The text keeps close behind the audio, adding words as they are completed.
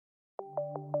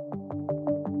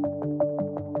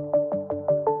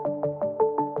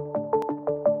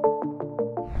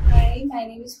my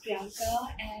name is Priyanka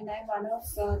and I'm one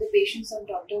of the patients of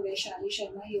Dr. Vaishali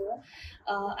Sharma here.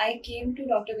 I came to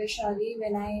Dr. Vaishali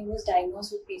when I was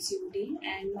diagnosed with PCOD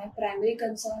and my primary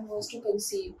concern was to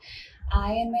conceive.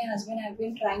 I and my husband have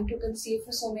been trying to conceive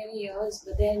for so many years,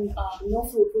 but then no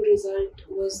fruitful result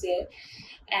was there.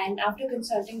 And after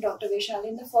consulting Dr. Vaishali,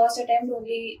 in the first attempt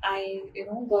only, I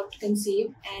got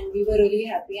conceived, and we were really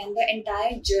happy. And the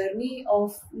entire journey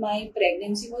of my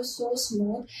pregnancy was so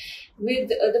smooth. With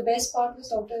the best part was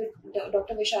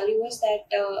Dr. Vaishali was that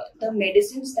the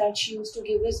medicines that she used to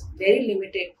give was very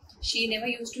limited. She never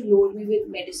used to load me with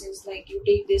medicines like you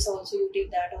take this also, you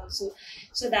take that also.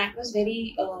 So that was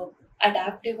very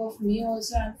adaptive of me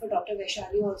also and for Dr.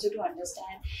 Vaishali also to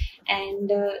understand.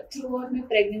 And throughout my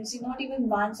pregnancy, not even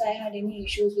once I had any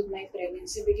issues with my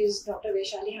pregnancy because Dr.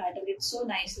 Vaishali handled it so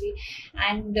nicely.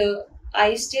 And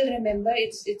I still remember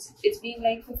it's been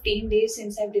like 15 days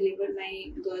since I've delivered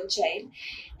my girl child,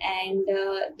 and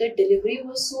the delivery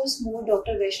was so smooth.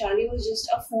 Dr. Vaishali was just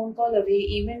a phone call away.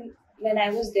 Even when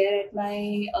I was there at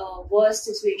my worst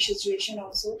situation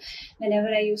also, whenever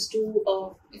I used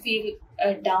to feel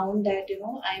down that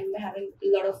I'm having a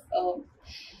lot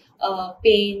of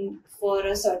pain for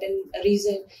a certain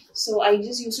reason, so I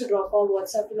just used to drop a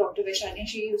WhatsApp to Dr. Vaishali and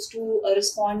she used to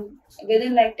respond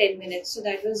within like 10 minutes. So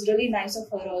that was really nice of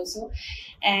her also.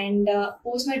 And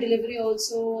post my delivery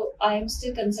also, I am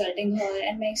still consulting her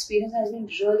and my experience has been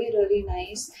really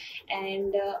nice.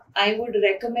 And I would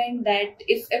recommend that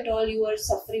if at all you are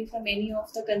suffering from any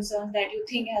of the concerns that you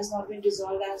think has not been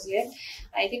resolved as yet,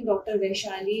 I think Dr.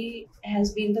 Vaishali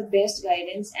has been the best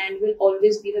guidance and will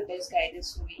always be the best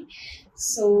guidance for me.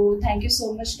 So thank you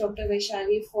so much, Dr.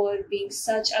 Vaishali, for being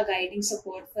such a guiding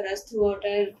support for us throughout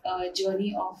our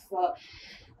journey of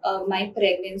my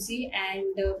pregnancy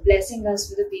and blessing us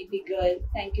with a baby girl.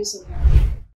 Thank you so much.